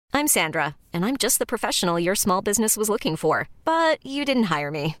I'm Sandra, and I'm just the professional your small business was looking for. But you didn't hire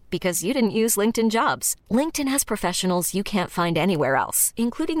me because you didn't use LinkedIn Jobs. LinkedIn has professionals you can't find anywhere else,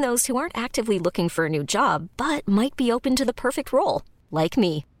 including those who aren't actively looking for a new job, but might be open to the perfect role, like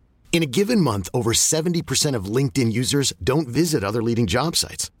me. In a given month, over 70% of LinkedIn users don't visit other leading job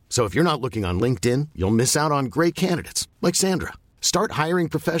sites. So if you're not looking on LinkedIn, you'll miss out on great candidates like Sandra. Start hiring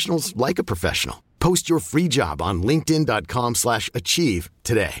professionals like a professional. Post your free job on linkedin.com/achieve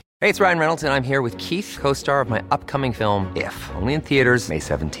today. Hey, it's Ryan Reynolds, and I'm here with Keith, co-star of my upcoming film, If, only in theaters May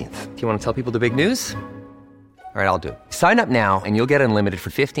 17th. Do you want to tell people the big news? All right, I'll do it. Sign up now and you'll get unlimited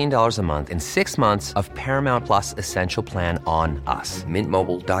for $15 a month and 6 months of Paramount Plus Essential Plan on us.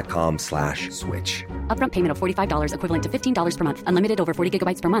 MintMobile.com/switch. Upfront payment of $45 equivalent to $15 per month. Unlimited over 40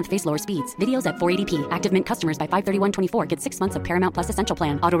 gigabytes per month. Face lower speeds. Videos at 480p. Active Mint customers by 531.24 get 6 months of Paramount Plus Essential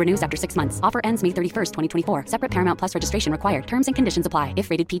Plan. Auto renews after 6 months. Offer ends May 31st, 2024. Separate Paramount Plus registration required. Terms and conditions apply if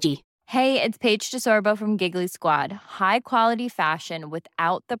rated PG. Hey, it's Paige DeSorbo from Giggly Squad. High quality fashion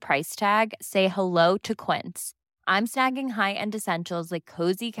without the price tag. Say hello to Quince. I'm snagging high-end essentials like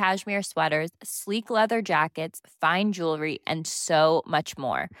cozy cashmere sweaters, sleek leather jackets, fine jewelry, and so much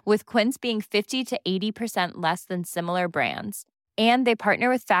more. With Quince being 50 to 80% less than similar brands. And they partner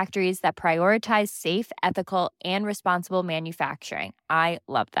with factories that prioritize safe, ethical, and responsible manufacturing. I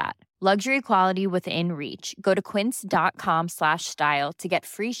love that. Luxury quality within reach. Go to quince.com/style to get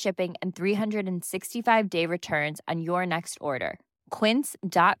free shipping and 365-day returns on your next order.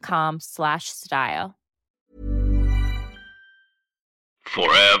 Quince.com/style.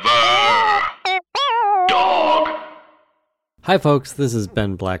 Forever Dog. Hi folks, this is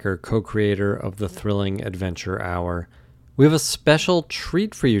Ben Blacker, co-creator of the Thrilling Adventure Hour. We have a special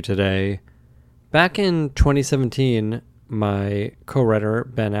treat for you today. Back in 2017, my co-writer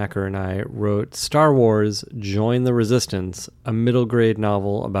Ben Acker and I wrote Star Wars Join the Resistance, a middle grade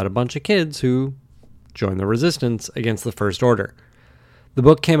novel about a bunch of kids who join the resistance against the First Order. The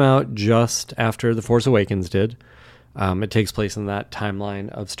book came out just after The Force Awakens did. It takes place in that timeline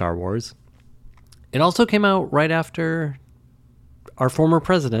of Star Wars. It also came out right after our former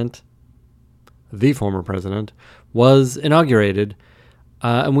president, the former president, was inaugurated,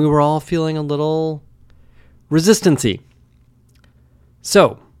 and we were all feeling a little resistance-y.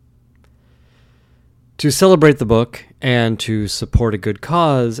 So, to celebrate the book and to support a good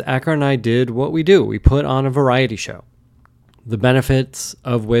cause, Acker and I did what we do. We put on a variety show, the benefits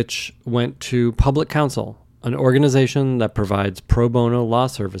of which went to Public Counsel, an organization that provides pro bono law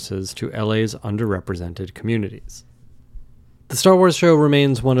services to LA's underrepresented communities. The Star Wars show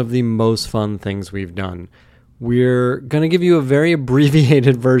remains one of the most fun things we've done. We're going to give you a very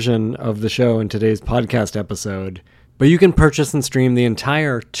abbreviated version of the show in today's podcast episode, but you can purchase and stream the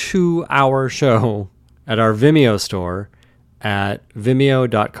entire 2-hour show at our Vimeo store at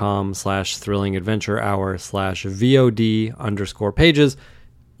vimeo.com/thrillingadventurehour/VOD_pages.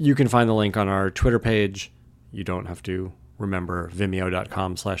 You can find the link on our Twitter page. You don't have to remember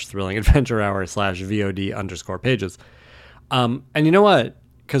vimeo.com/thrillingadventurehour/VOD_pages. And you know what?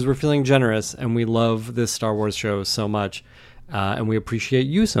 Because we're feeling generous and we love this Star Wars show so much, and we appreciate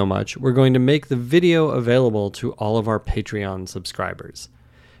you so much, we're going to make the video available to all of our Patreon subscribers.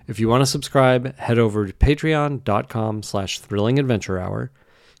 If you want to subscribe, head over to patreon.com/thrillingadventurehour.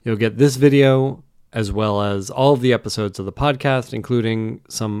 You'll get this video as well as all of the episodes of the podcast, including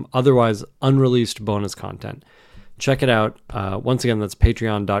some otherwise unreleased bonus content. Check it out. Once again, that's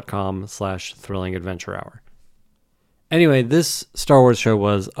patreon.com/thrillingadventurehour. Anyway, this Star Wars show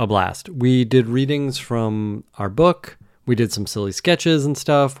was a blast. We did readings from our book. We did some silly sketches and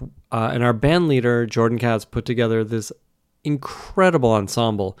stuff. And our band leader, Jordan Katz, put together this incredible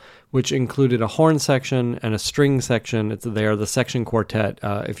ensemble, which included a horn section and a string section. They are the Section Quartet.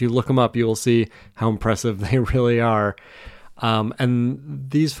 If you look them up, you will see how impressive they really are. And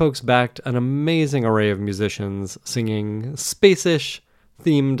these folks backed an amazing array of musicians singing space-ish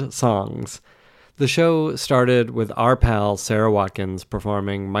themed songs. The show started with our pal Sarah Watkins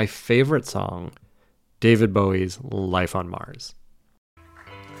performing my favorite song, David Bowie's Life on Mars.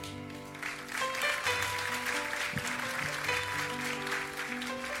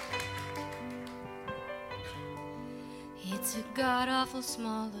 It's a god-awful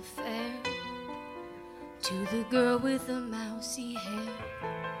small affair to the girl with the mousy hair,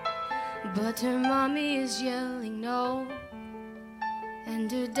 but her mommy is yelling no,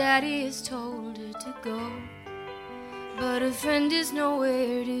 and her daddy has told her to go, but her friend is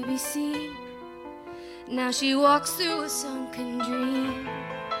nowhere to be seen. Now she walks through a sunken dream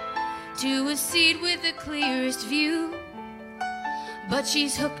to a seat with the clearest view, but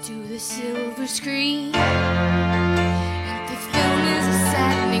she's hooked to the silver screen. The film is a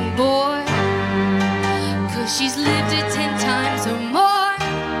saddening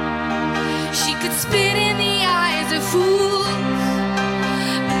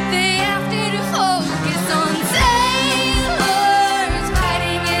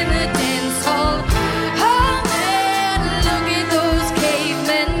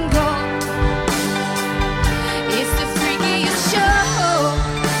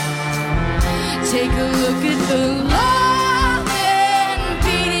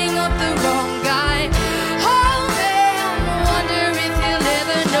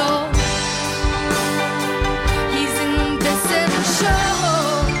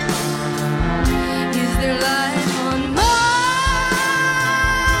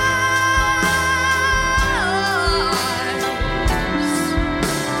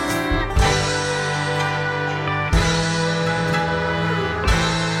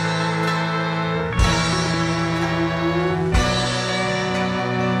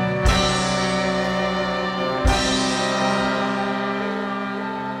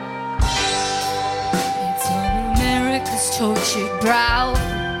tortured brow.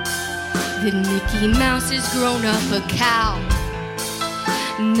 That Mickey Mouse has grown up a cow.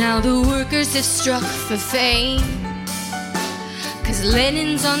 Now the workers have struck for fame, 'cause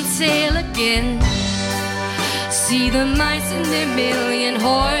Lenin's on sale again. See the mice in their million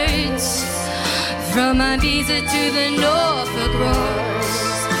hordes, from Ibiza to the Norfolk roads.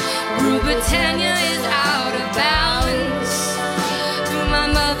 Rule Britannia is out of bounds. Through my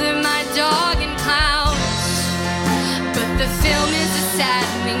mother, my dog, and clowns. But the film is a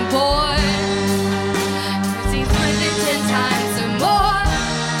saddening bore, 'cause he's worth it 10 times or more.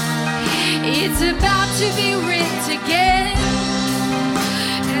 It's about to be ripped again,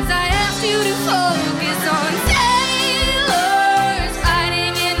 'cause I asked you to focus on sailors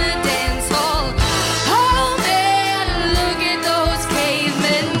fighting in the dance hall. Oh man, look at those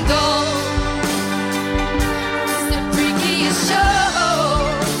cavemen go. It's the freakiest show.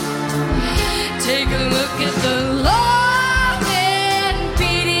 Take a look at the lawman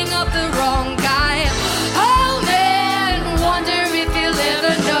beating up the wrong guy. Oh man, wonder if you'll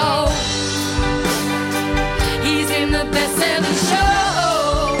ever know. He's in the best-selling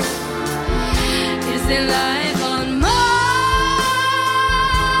show. Is it life on Mars?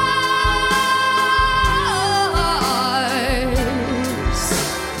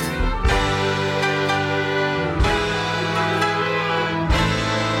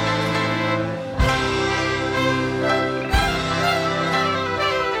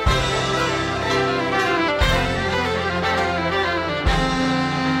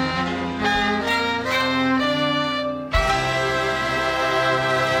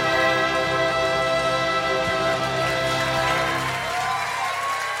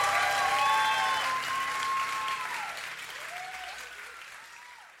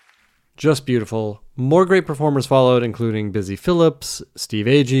 Just beautiful. More great performers followed, including Busy Phillips, Steve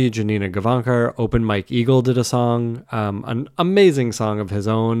Agee, Janina Gavankar, Open Mike Eagle did a song, an amazing song of his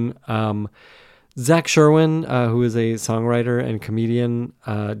own. Zach Sherwin, who is a songwriter and comedian,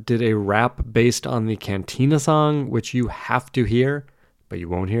 did a rap based on the Cantina song, which you have to hear, but you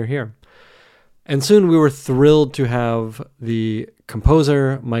won't hear here. And soon we were thrilled to have the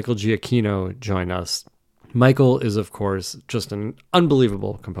composer Michael Giacchino join us. Michael is, of course, just an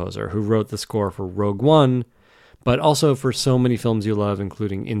unbelievable composer who wrote the score for Rogue One, but also for so many films you love,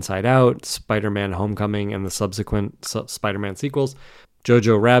 including Inside Out, Spider-Man Homecoming, and the subsequent Spider-Man sequels,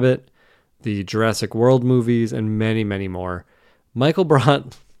 Jojo Rabbit, the Jurassic World movies, and many, many more. Michael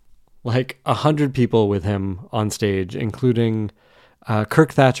brought like 100 people with him on stage, including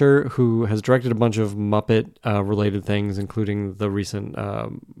Kirk Thatcher, who has directed a bunch of Muppet-related things, including the recent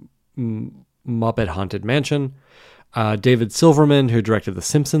Muppet Haunted Mansion, David Silverman, who directed the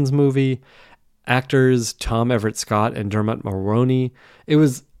Simpsons movie, actors Tom Everett Scott and Dermot Mulroney. It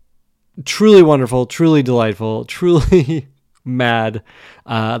was truly wonderful, truly delightful, truly mad,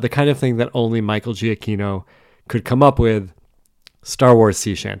 the kind of thing that only Michael Giacchino could come up with. Star Wars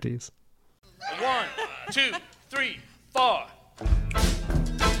sea shanties. 1, 2, 3, 4.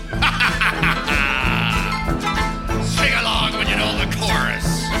 Sing along when you know the chorus.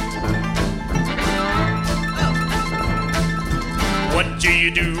 What do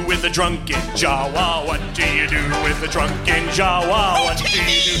you do with a drunken Jawa? What do you do with a drunken Jawa? What do you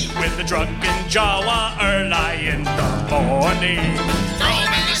do with a drunken Jawa early in the morning? Throw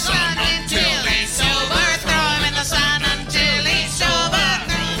him in the sun until he's sober. Throw him in the sun until he's sober.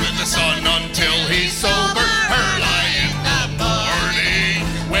 Throw him in the sun until he's sober. Early in the morning.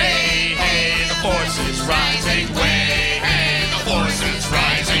 Way, hey, the force is rising. Way, hey, the force is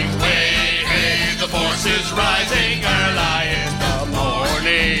rising. Way, hey, the force is rising. Early in the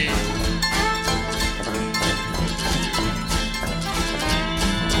morning.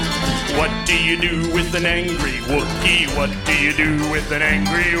 What do you do with an angry Wookiee? What do you do with an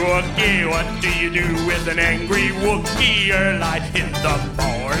angry Wookiee? What do you do with an angry Wookiee early in the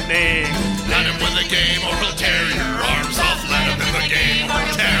morning? Let him win the game or he'll tear your arms off. Let him win the game or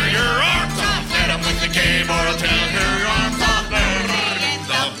he'll tear your arms off. Let him win the game or he'll tear your arms off. Early in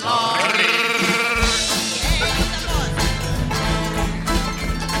the morning.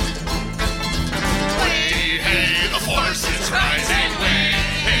 Force is rising, way,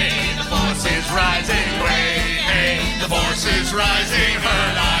 hey, the force is rising, way, hey, the force is rising,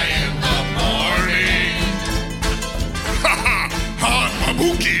 early in the morning. Ha ha, Han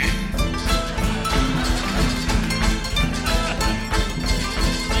Mabuki.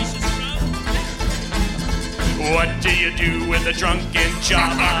 What do you do with a drunken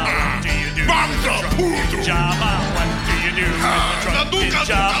Java? What do you do with a drunken Java? What do you do with a drunken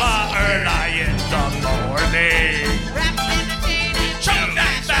Java early in the morning? Wrap him in a chain and choke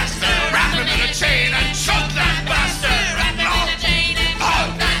that bastard! Wrap him in a chain and choke that bastard! Wrap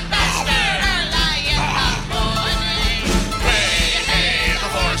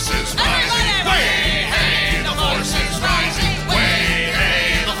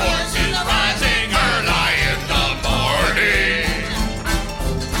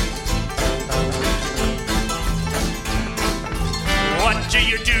do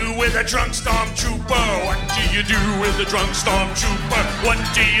you do with a drunk stormtrooper? What do you do with a drunk stormtrooper? What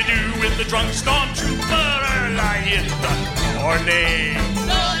do you do with a drunk stormtrooper early in the morning?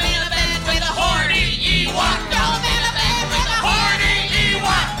 Don't in a bed with a horny Ewok. Don't in a bed with a horny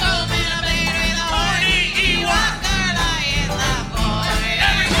Ewok. Don't in a bed with a horny Ewok. Early in the morning.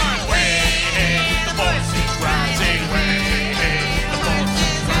 Everyone, way, hey, the force is rising, way, hey, the force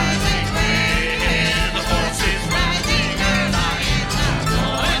is rising, way, hey, the force is rising early in the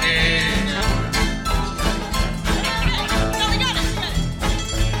morning.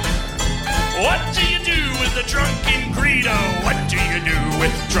 What do you do with a drunken Greedo? What do you do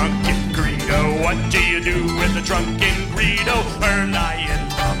with drunken Greedo? What do you do with a drunken Greedo early in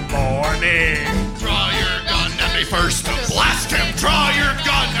the morning? Draw your gun and be first to blast him. Draw your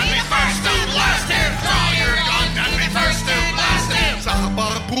gun and be first to blast him. Draw your gun and be first to blast him.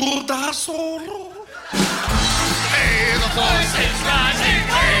 Hey, the force is rising.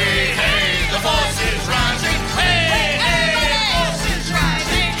 Hey, hey, the force is rising. Hey, hey, the force is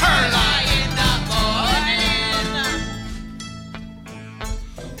rising. Early in the morning.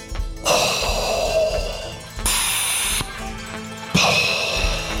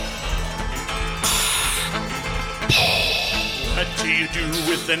 What do you do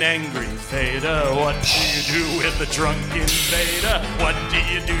with an angry Vader? What do you do with a drunken Vader? What do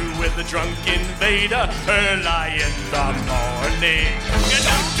you do with a drunken Vader early in the morning? You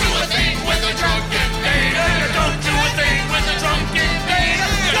don't do a thing with a drunken Vader. You don't do a thing with a drunken Vader.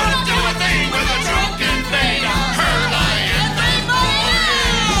 You don't do a thing with a drunken Vader. Early in the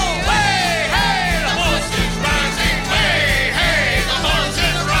morning. Way, hey, the force is rising. Way, hey, the force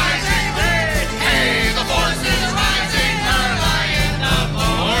is rising. Hey, hey, the force is rising. Early in the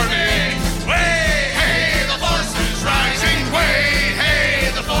morning. Way, hey, the force is rising. Way,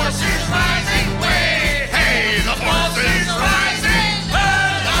 hey, the force is rising. Way, hey, the force is rising.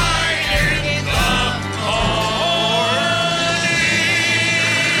 Early in the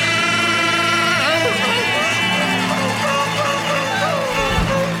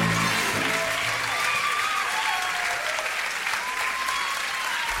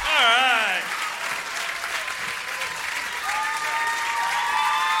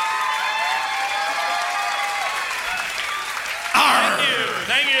All right.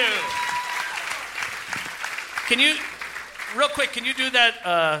 Thank you. Can you, real quick, can you do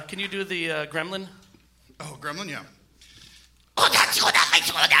that, can you do the gremlin? Oh, gremlin, yeah.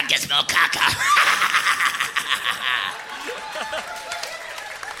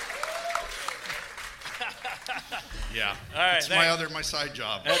 Yeah. All right, It's my side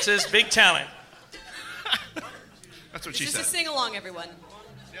job. That's his big talent. That's what she Just said. a sing-along, everyone.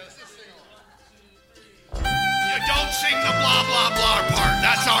 You don't sing the blah, blah, blah part.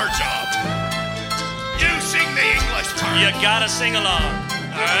 That's our job. You sing the English part. You gotta sing along,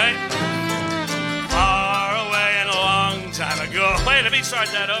 all right? Far away and a long time ago. Wait, let me start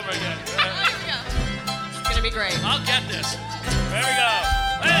that over again. It's gonna be great. I'll get this. There we go.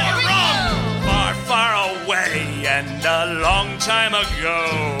 Hey, far, far away and a long time ago.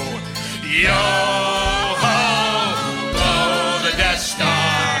 Yo-ho, blow the Death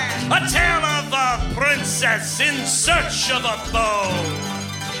Star. A tale of a princess in search of a bow.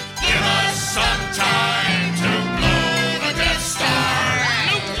 Give us some time to blow the Death Star.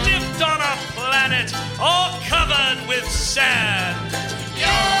 Luke lived on a planet all covered with sand.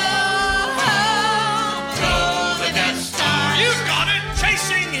 Yo-ho, blow the Death Star. You got it!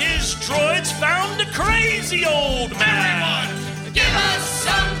 Chasing his droids found a crazy old man. Everyone, give us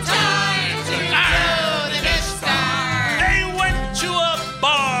some time to blow the Death Star. They went to a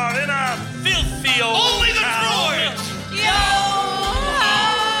bar in a filthy old Only the town. droids. Yo-ho!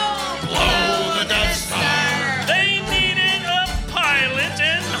 Blow the Death Star. They needed a pilot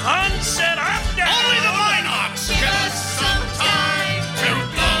and Han said, I'm down. Only the Minox. Give us some time to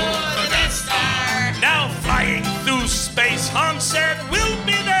blow the Death Star. Now flying through space, Han said, we'll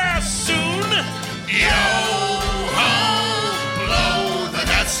be there soon. Yo-ho, blow the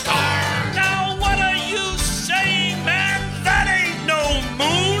Death Star. Now what are you saying, man? That ain't no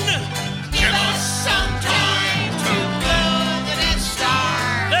moon. Give us some time to blow the Death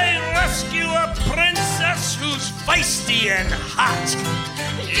Star. They rescue a princess who's feisty and hot.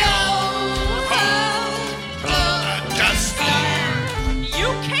 Yo-ho, blow the Death Star.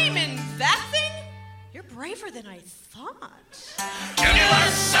 You came in that thing? You're braver than I thought. Give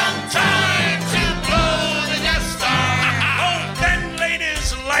us some time to blow the Death Star. Oh, Ben laid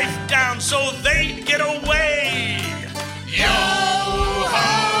his life down so they'd get away. Yo-ho,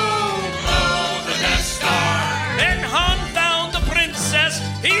 blow the Death Star. Then Han found the princess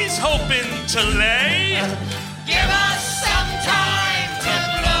he's hoping to lay. Give us some time to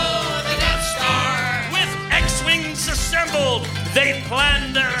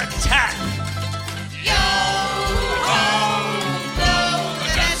planned their attack. The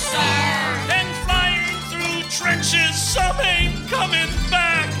Death Star. And flying through trenches, some ain't coming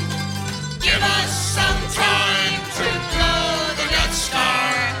back. Give us some time to blow the Death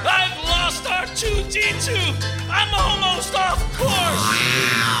Star. I've lost R2-D2. I'm almost off course.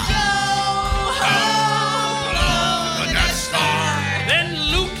 Blow the Death Star. Then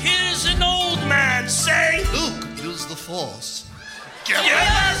Luke hears an old man say, Luke, use the Force. Give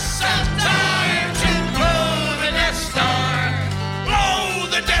us some time to blow the Death Star. blow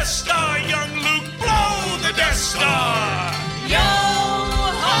the Death Star, young Luke, blow the Death Star.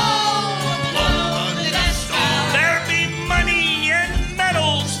 Blow the Death Star. There be money and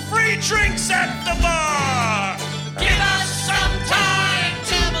medals, free drinks at the bar. Give us some time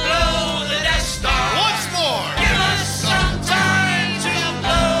to blow the Death Star. Once more. Give us some time to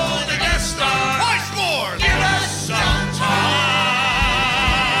blow the Death Star. Once more. Give us some time.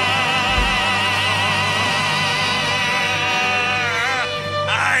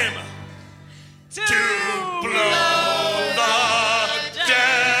 I'm to blow the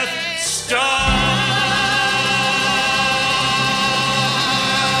Death Star.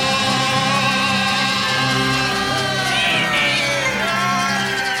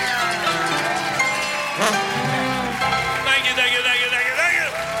 Thank you, thank you, thank you, thank you, thank you.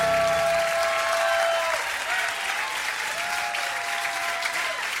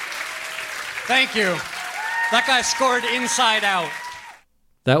 Thank you. That guy scored Inside Out.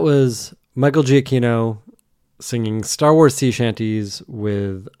 That was Michael Giacchino singing Star Wars sea shanties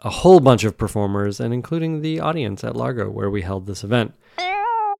with a whole bunch of performers, and including the audience at Largo, where we held this event.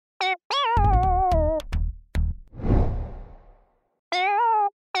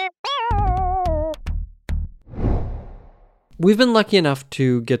 We've been lucky enough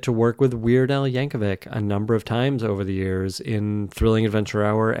to get to work with Weird Al Yankovic a number of times over the years in Thrilling Adventure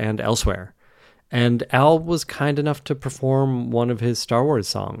Hour and elsewhere. And Al was kind enough to perform one of his Star Wars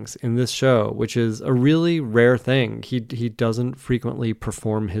songs in this show, which is a really rare thing. He doesn't frequently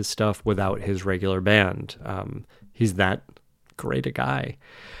perform his stuff without his regular band. He's that great a guy.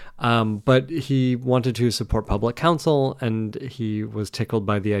 But he wanted to support public counsel, and he was tickled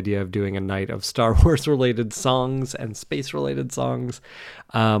by the idea of doing a night of Star Wars-related songs and space-related songs.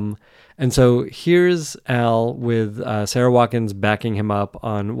 And so here's Al with Sarah Watkins backing him up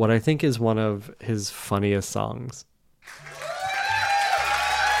on what I think is one of his funniest songs.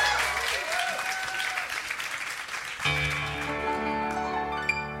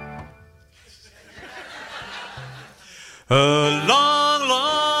 A long,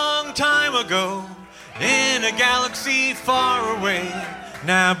 long time ago, in a galaxy far away,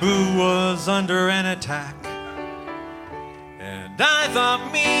 Naboo was under an attack. And I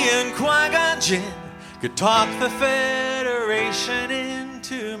thought me and Qui-Gon Jinn could talk the Federation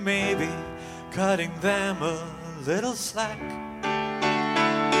into maybe cutting them a little slack.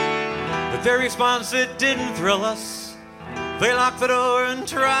 But their response, it didn't thrill us. They locked the door and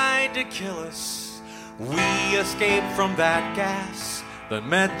tried to kill us. We escaped from that gas, then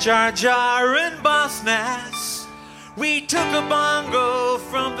met Jar Jar and Boss Nass. We took a bongo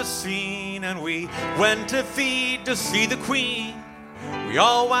from the scene and we went to feed to see the Queen. We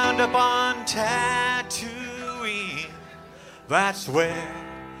all wound up on Tatooine. That's where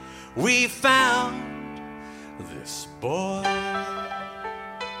we found this boy.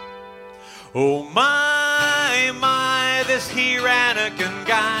 Oh my, this here Anakin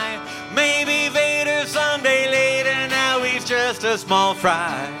guy. Maybe Vader someday later, now he's just a small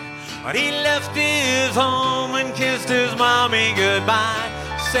fry. But he left his home and kissed his mommy goodbye,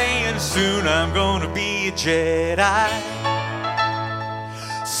 saying soon I'm gonna be a Jedi.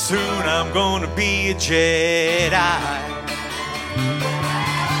 Soon I'm gonna be a Jedi.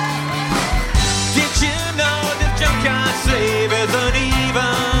 Did you know the junkyard slave isn't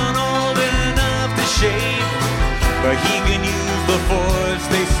even old enough to shave? But he can use the Force,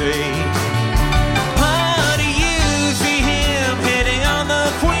 they say. How do you see him hitting on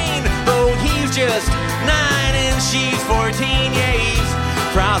the Queen? Though he's just 9 and she's 14, yeah, he's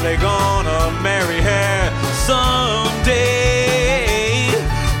probably gonna marry her someday.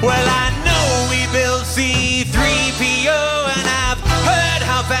 Well, I know we built C-3PO, and I've heard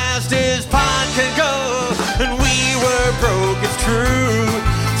how fast his pod can go, and we were broke, it's true.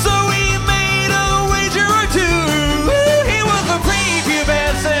 So we made a wager or two. He was a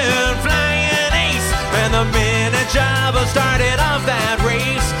prepubescent flying ace, and the minute Jabba started off that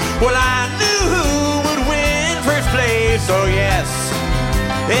race, well, I knew who would win first place. So yes,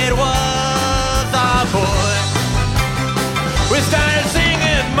 it was our boy. We started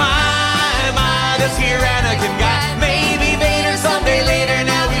singing, my, this here Anakin guy. Maybe Vader someday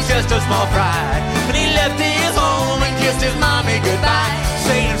small fry. And he left his home and kissed his mommy goodbye,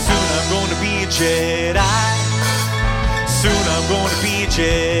 saying, soon I'm going to be a Jedi. Soon I'm going to be a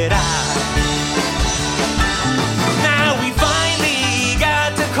Jedi. Now we finally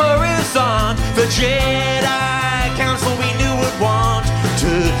got to Coruscant, the Jedi Council we knew would want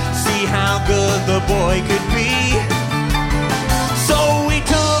to see how good the boy could be. So we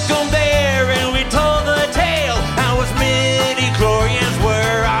took him there and we told the tale how his midi-chlorians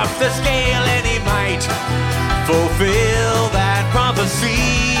were off the scale, and he might fulfill that prophecy.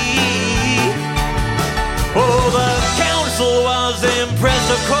 Oh, the council was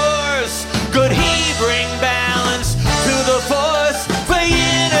impressed, of course. Could he bring balance to the force? They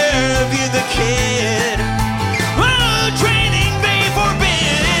interviewed the kid. Oh, training they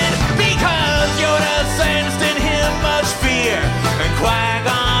forbid, because Yoda sensed in him much fear. And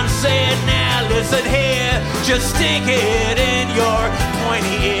Qui-Gon said, now listen here, just stick it in your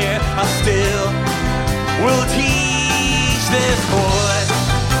pointy ear. I still will teach this boy.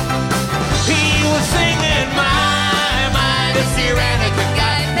 He was singing, my, this here Anakin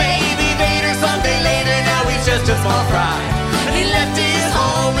guy. Maybe Vader someday later, now he's just a small fry. And he left his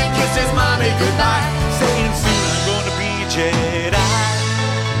home and kissed his mommy goodbye, saying, soon I'm going to be a Jedi.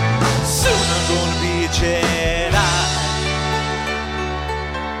 Soon I'm going to be a Jedi.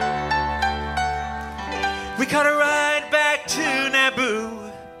 We caught a ride back to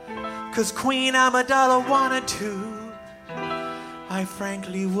Naboo, 'cause Queen Amidala wanted to. I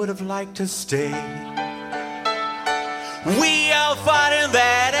frankly would have liked to stay. We all fought in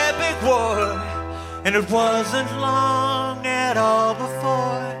that epic war, and it wasn't long at all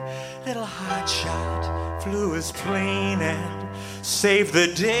before little Hotshot flew his plane and saved the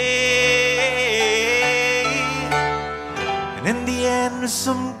day. And in the end,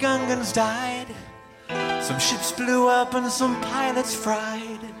 some Gungans died, some ships blew up, and some pilots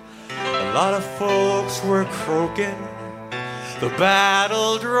fried. A lot of folks were croaking, the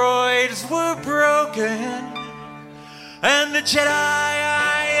battle droids were broken, and the Jedi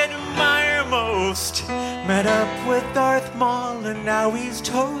I admire most met up with Darth Maul, and now he's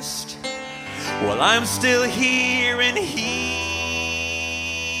toast. Well, I'm still here and he's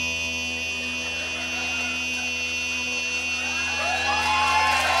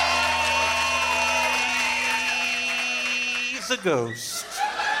a ghost.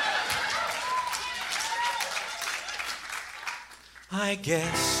 I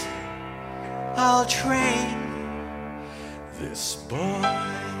guess I'll train this boy.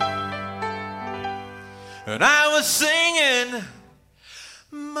 And I was singing,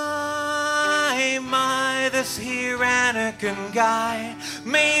 my, this here Anakin guy.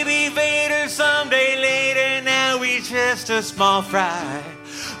 Maybe Vader someday later, now he's just a small fry.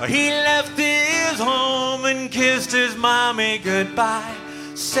 He left his home and kissed his mommy goodbye,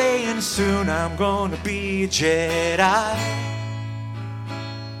 saying, soon I'm gonna be a Jedi.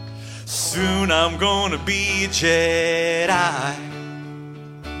 Soon I'm gonna be a Jedi.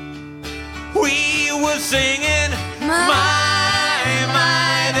 We were singing,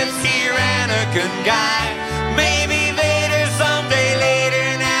 my, this here Anakin guy. Maybe Vader someday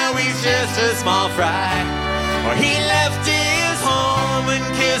later, now he's just a small fry. Or he left his home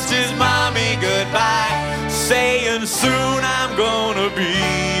and kissed his mommy goodbye, saying, soon I'm gonna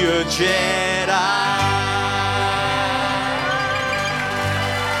be a Jedi.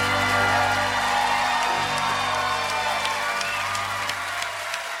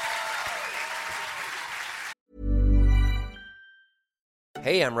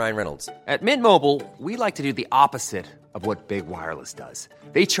 Hey, I'm Ryan Reynolds. At Mint Mobile, we like to do the opposite of what Big Wireless does.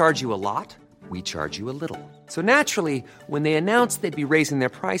 They charge you a lot, we charge you a little. So naturally, when they announced they'd be raising their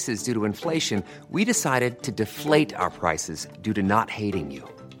prices due to inflation, we decided to deflate our prices due to not hating you.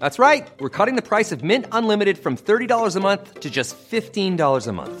 That's right. We're cutting the price of Mint Unlimited from $30 a month to just $15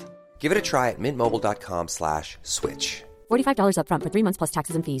 a month. Give it a try at mintmobile.com/switch. $45 up front for 3 months plus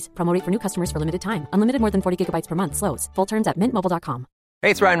taxes and fees. Promo rate for new customers for limited time. Unlimited more than 40 gigabytes per month. Slows full terms at mintmobile.com. Hey,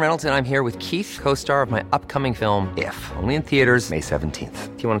 it's Ryan Reynolds, and I'm here with Keith, co-star of my upcoming film, If, only in theaters May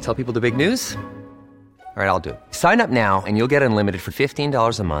 17th. Do you want to tell people the big news? All right, I'll do it. Sign up now and you'll get unlimited for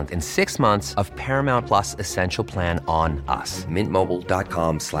 $15 a month and 6 months of Paramount Plus Essential Plan on us.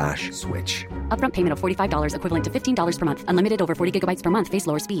 MintMobile.com/switch. Upfront payment of $45 equivalent to $15 per month. Unlimited over 40 gigabytes per month. Face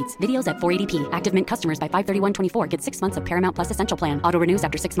lower speeds. Videos at 480p. Active Mint customers by 531.24 get 6 months of Paramount Plus Essential Plan. Auto renews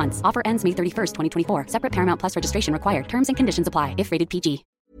after 6 months. Offer ends May 31st, 2024. Separate Paramount Plus registration required. Terms and conditions apply if rated PG.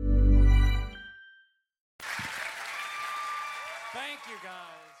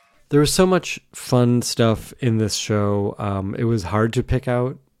 There was so much fun stuff in this show. It was hard to pick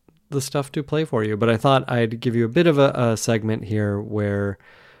out the stuff to play for you, but I thought I'd give you a bit of a segment here where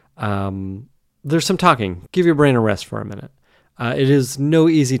There's some talking. Give your brain a rest for a minute. It is no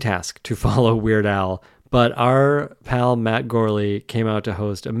easy task to follow Weird Al, but our pal Matt Gorley came out to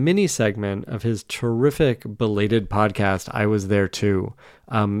host a mini segment of his terrific belated podcast, I Was There Too.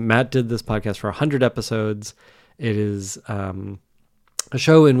 Matt did this podcast for 100 episodes. It is a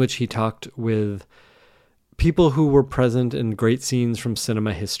show in which he talked with people who were present in great scenes from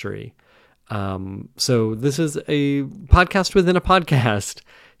cinema history. So this is a podcast within a podcast.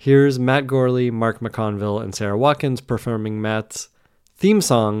 Here's Matt Gorley, Mark McConville, and Sarah Watkins performing Matt's theme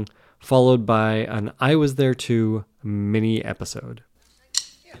song, followed by an I Was There Too mini episode.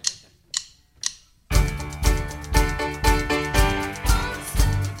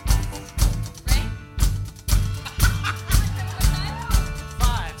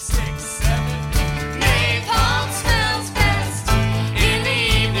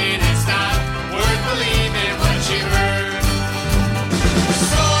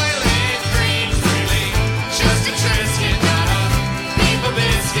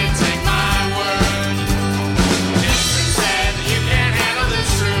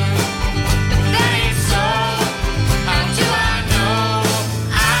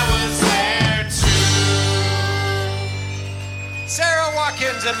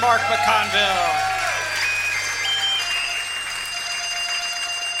 And Mark McConville.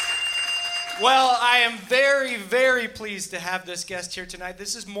 Well, I am very, very pleased to have this guest here tonight.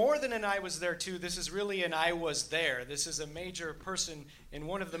 This is more than an I Was There Too. This is really an I Was There. This is a major person in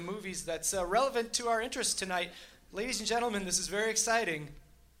one of the movies that's relevant to our interest tonight. Ladies and gentlemen, this is very exciting.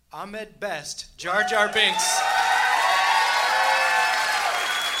 Ahmed Best, Jar Jar Binks.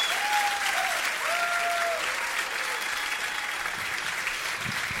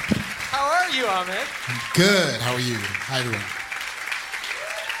 How are you, Ahmed? Good. How are you? How you doing?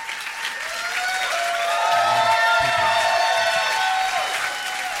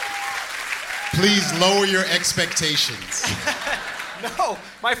 Please lower your expectations. No.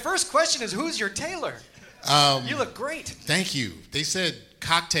 My first question is, who's your tailor? You look great. Thank you. They said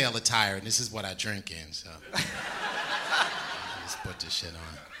cocktail attire, and this is what I drink in, so. Let's put this shit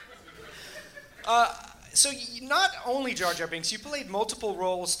on. So not only Jar Jar Binks, you played multiple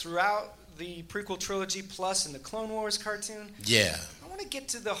roles throughout the prequel trilogy plus in the Clone Wars cartoon. Yeah. I want to get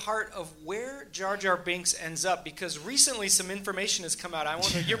to the heart of where Jar Jar Binks ends up, because recently some information has come out.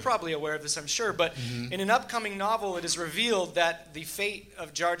 You're probably aware of this, I'm sure, but in an upcoming novel it is revealed that the fate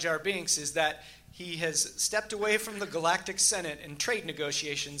of Jar Jar Binks is that he has stepped away from the Galactic Senate and trade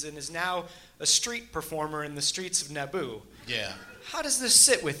negotiations and is now a street performer in the streets of Naboo. Yeah. How does this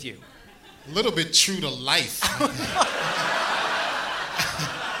sit with you? A little bit true to life.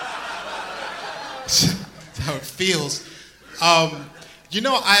 That's how it feels.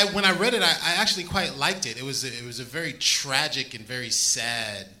 When I read it, I actually quite liked it. It was a very tragic and very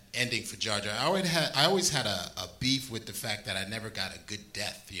sad ending for Jar Jar. I always had a beef with the fact that I never got a good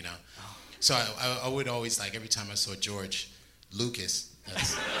death, you know. So I would always, like, every time I saw George Lucas,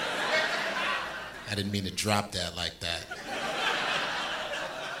 I didn't mean to drop that like that.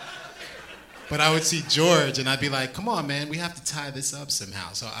 But I would see George, and I'd be like, come on, man, we have to tie this up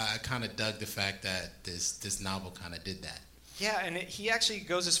somehow. So I kind of dug the fact that this novel kind of did that. Yeah, and he actually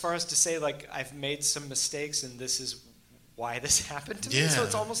goes as far as to say, like, I've made some mistakes, and this is why this happened to me. So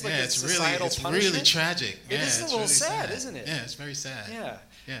it's almost like a societal punishment. It's really tragic. It is a little sad, isn't it? Yeah, it's very sad. Yeah.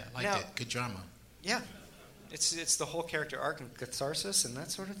 Yeah, I liked it. Good drama. Yeah. It's the whole character arc and catharsis and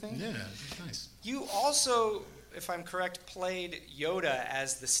that sort of thing. Yeah, it's nice. You also, if I'm correct, played Yoda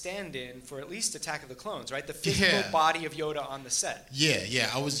as the stand-in for at least Attack of the Clones, right? The physical body of Yoda on the set. Yeah.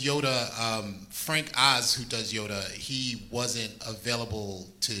 I was Yoda. Frank Oz, who does Yoda, he wasn't available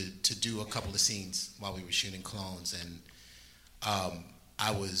to do a couple of scenes while we were shooting Clones, and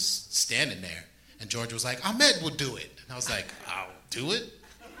I was standing there, and George was like, Ahmed will do it. And I was like, I'll do it?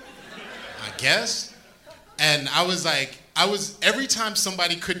 I guess. And I was like, every time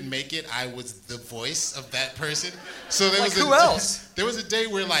somebody couldn't make it, I was the voice of that person. So there was who else? There was a day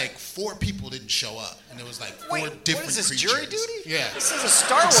where like 4 people didn't show up, and there was like 4 different what is this, creatures. jury duty? Yeah. This is a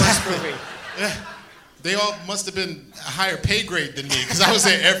Star Wars movie. Yeah. They all must have been a higher pay grade than me, because I was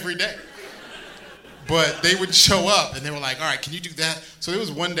there every day. But they would show up, and they were like, all right, can you do that? So there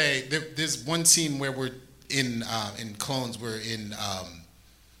was one day, there's one scene where we're in Clones, we're in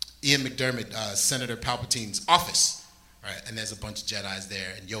Ian McDermott, Senator Palpatine's office, right? And there's a bunch of Jedis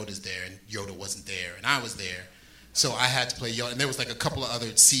there, and Yoda's there, and Yoda wasn't there, and I was there. So I had to play Yoda, and there was like a couple of other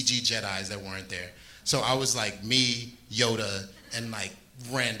CG Jedis that weren't there. So I was like me, Yoda, and like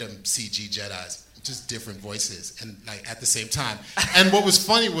random CG Jedis, just different voices, and like at the same time. And what was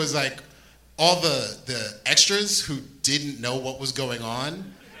funny was like all the extras who didn't know what was going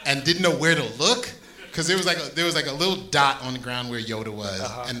on, and didn't know where to look because there was like a little dot on the ground where Yoda was,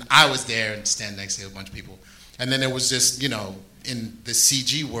 and I was there and standing next to a bunch of people, and then there was just, you know, in the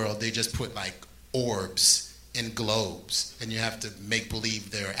CG world they just put like orbs and globes, and you have to make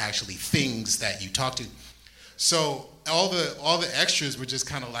believe they're actually things that you talk to. So all the extras were just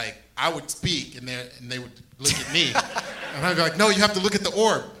kind of like, I would speak and they would look at me, and I'd be like, no, you have to look at the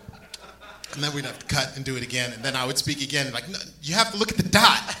orb. And then we'd have to cut and do it again. And then I would speak again, like, no, you have to look at the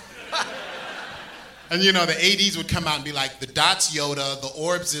dot. And, you know, the ADs would come out and be like, the dot's Yoda, the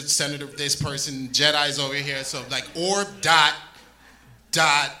orb's the center of this person, Jedi's over here. So, like, orb, dot,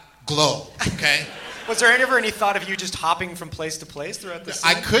 globe, okay? Was there ever any thought of you just hopping from place to place throughout the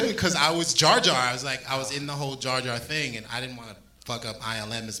scene? I couldn't because I was Jar Jar. I was in the whole Jar Jar thing, and I didn't want to fuck up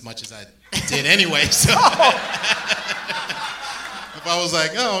ILM as much as I did anyway, so... If I was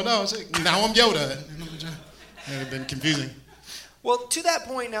like, oh, no, now I'm Yoda. It would have been confusing. Well, to that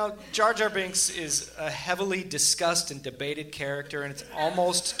point now, Jar Jar Binks is a heavily discussed and debated character, and it's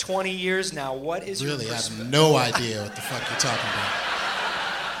almost 20 years now. What is your perspective? I have no idea what the fuck you're talking about.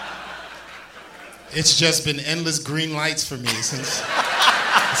 It's just been endless green lights for me since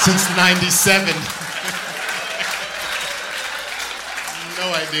 97.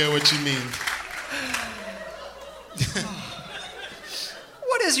 No idea what you mean.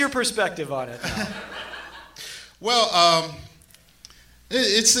 What is your perspective on it now? Well,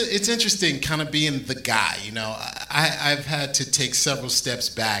 it's interesting kind of being the guy, you know. I've had to take several steps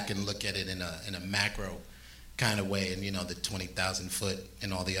back and look at it in a macro kind of way, and, you know, the 20,000 foot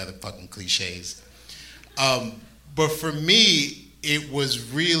and all the other fucking cliches. But for me, it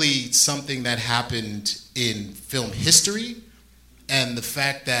was really something that happened in film history, and the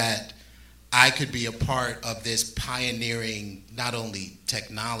fact that I could be a part of this pioneering not only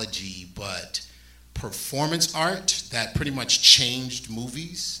technology but performance art that pretty much changed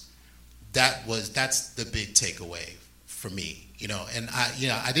movies. That's the big takeaway for me, you know. And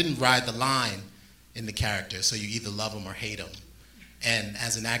I didn't ride the line in the character, so you either love him or hate him. And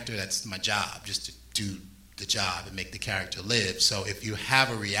as an actor, that's my job, just to do the job and make the character live. So if you have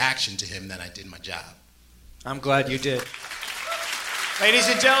a reaction to him, then I did my job. I'm glad you did. Ladies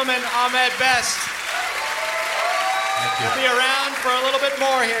and gentlemen, Ahmed Best. Thank you. We'll be around for a little bit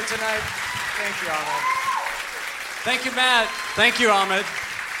more here tonight. Thank you, Ahmed. Thank you, Matt. Thank you, Ahmed.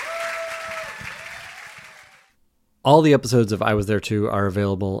 All the episodes of I Was There Too are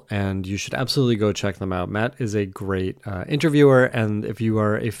available, and you should absolutely go check them out. Matt is a great interviewer, and if you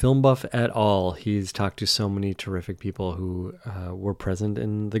are a film buff at all, he's talked to so many terrific people who were present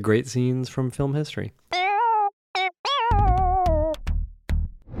in the great scenes from film history.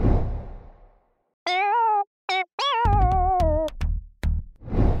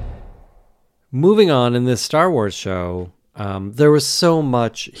 Moving on in this Star Wars show, there was so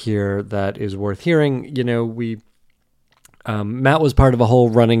much here that is worth hearing. You know, Matt was part of a whole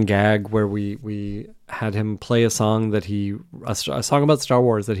running gag where we had him play a song a song about Star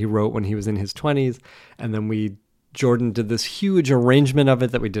Wars that he wrote when he was in his 20s, and then Jordan did this huge arrangement of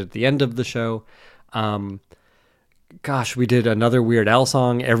it that we did at the end of the show. We did another Weird Al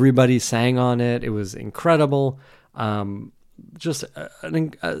song. Everybody sang on it. It was incredible. Just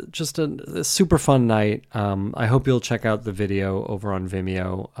a super fun night. I hope you'll check out the video over on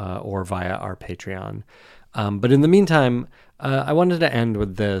Vimeo or via our Patreon. But in the meantime, I wanted to end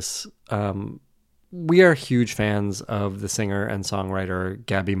with this. We are huge fans of the singer and songwriter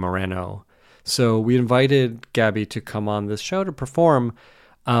Gabby Moreno. So we invited Gabby to come on this show to perform.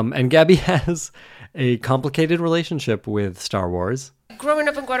 And Gabby has a complicated relationship with Star Wars. Growing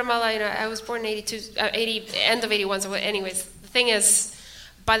up in Guatemala, I was born in 82, end of 81. So anyways, the thing is,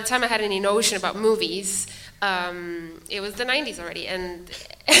 by the time I had any notion about movies, it was the 90s already. And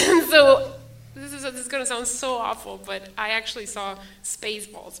so this is going to sound so awful, but I actually saw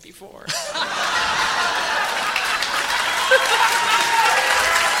Spaceballs before.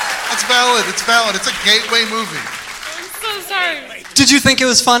 It's valid. It's a gateway movie. I'm so sorry. Did you think it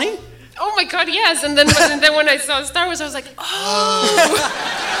was funny? Oh my God, yes. And then when I saw Star Wars, I was like, oh.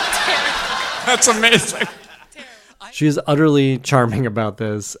 That's amazing. She's utterly charming about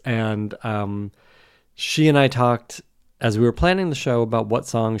this. And she and I talked as we were planning the show about what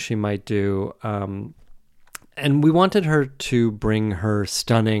songs she might do. And we wanted her to bring her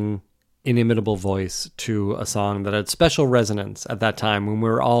stunning, inimitable voice to a song that had special resonance at that time when we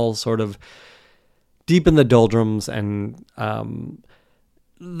were all sort of deep in the doldrums, and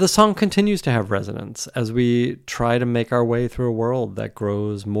the song continues to have resonance as we try to make our way through a world that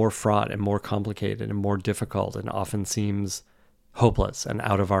grows more fraught and more complicated and more difficult and often seems hopeless and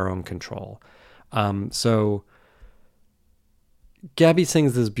out of our own control. So Gabby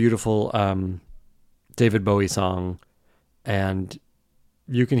sings this beautiful David Bowie song, and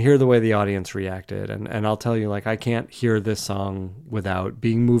you can hear the way the audience reacted. And I'll tell you, like, I can't hear this song without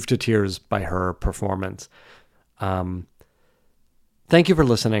being moved to tears by her performance. Thank you for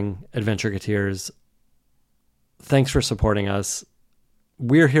listening, Adventureketeers. Thanks for supporting us.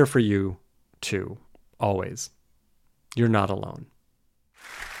 We're here for you, too, always. You're not alone.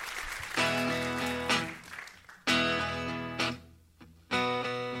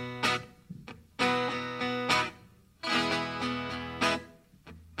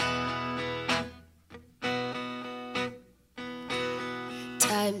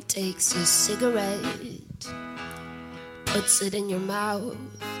 Time takes a cigarette, puts it in your mouth.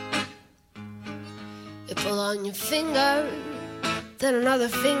 You pull on your finger, then another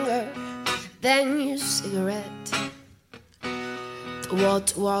finger, then your cigarette. The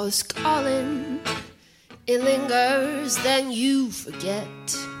wall-to-wall is calling, it lingers, then you forget.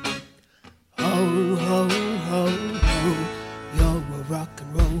 Ho, ho, ho, ho, you're a rock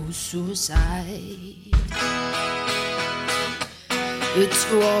and roll suicide. You're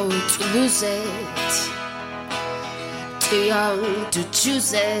too old to lose it, too young to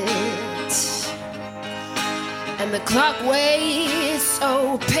choose it, and the clock waits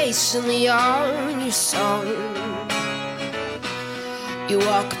so patiently on your song. You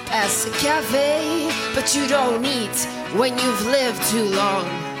walk past the cafe, but you don't eat when you've lived too long.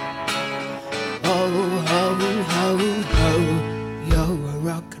 Ho, ho, ho, ho, you're a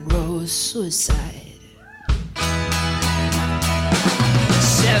rock and roll suicide.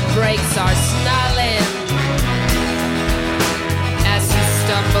 Chef brakes are snarling as you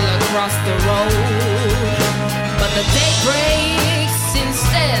stumble across the road, but the day breaks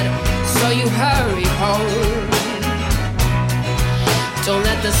instead, so you hurry home. Don't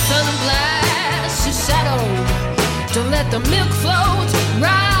let the sun blast your shadow, don't let the milk float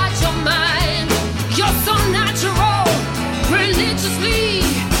ride your mind. You're so natural, religiously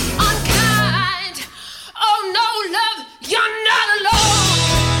unkind. Oh no, love, you're not alone.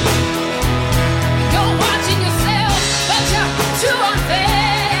 You're watching yourself, but you're too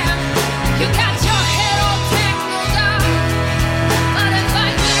unfair. You got your head all tangled up, but it's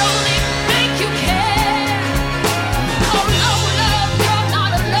like it only make you care. Oh no, love, you're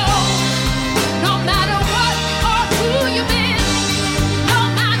not alone. No matter what or who you've been, no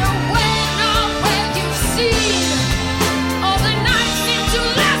matter when or where you've seen, all the nights seem to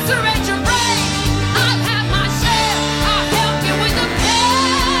lacerate your brain. I've had my share, I'll help you with the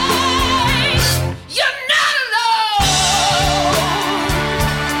pain. You're not alone.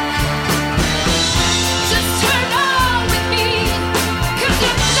 Just turn on with me, 'cause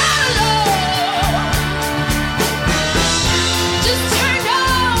you're not alone. Just turn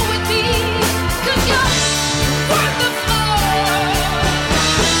on with me, 'cause you're wonderful.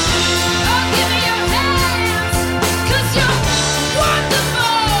 Oh, give me your hands, 'cause you're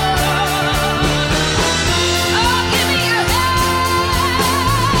wonderful. Oh, give me your hands,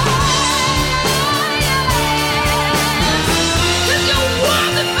 'cause you're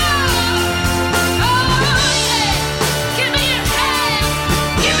wonderful. Oh, yeah. Give me your hands,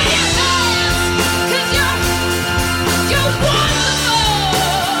 'cause you're wonderful.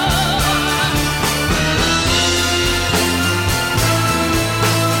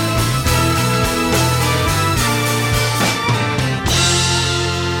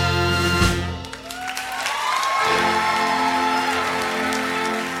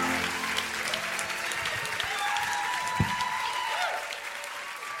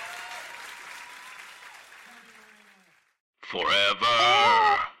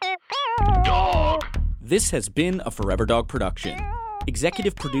 This has been a Forever Dog production.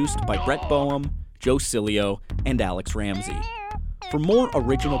 Executive produced by Brett Boehm, Joe Cilio, and Alex Ramsey. For more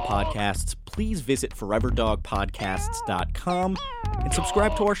original podcasts, please visit foreverdogpodcasts.com and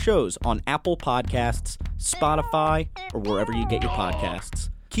subscribe to our shows on Apple Podcasts, Spotify, or wherever you get your podcasts.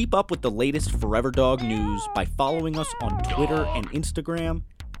 Keep up with the latest Forever Dog news by following us on Twitter and Instagram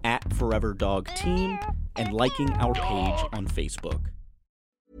 @ForeverDogTeam and liking our page on Facebook.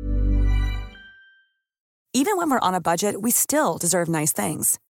 Even when we're on a budget, we still deserve nice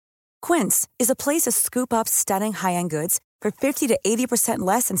things. Quince is a place to scoop up stunning high-end goods for 50 to 80%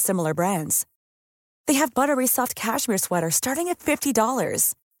 less than similar brands. They have buttery soft cashmere sweaters starting at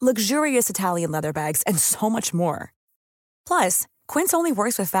 $50, luxurious Italian leather bags, and so much more. Plus, Quince only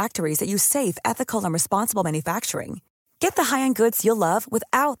works with factories that use safe, ethical, and responsible manufacturing. Get the high-end goods you'll love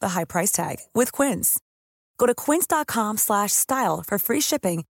without the high price tag with Quince. Go to quince.com/style for free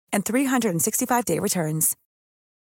shipping and 365-day returns.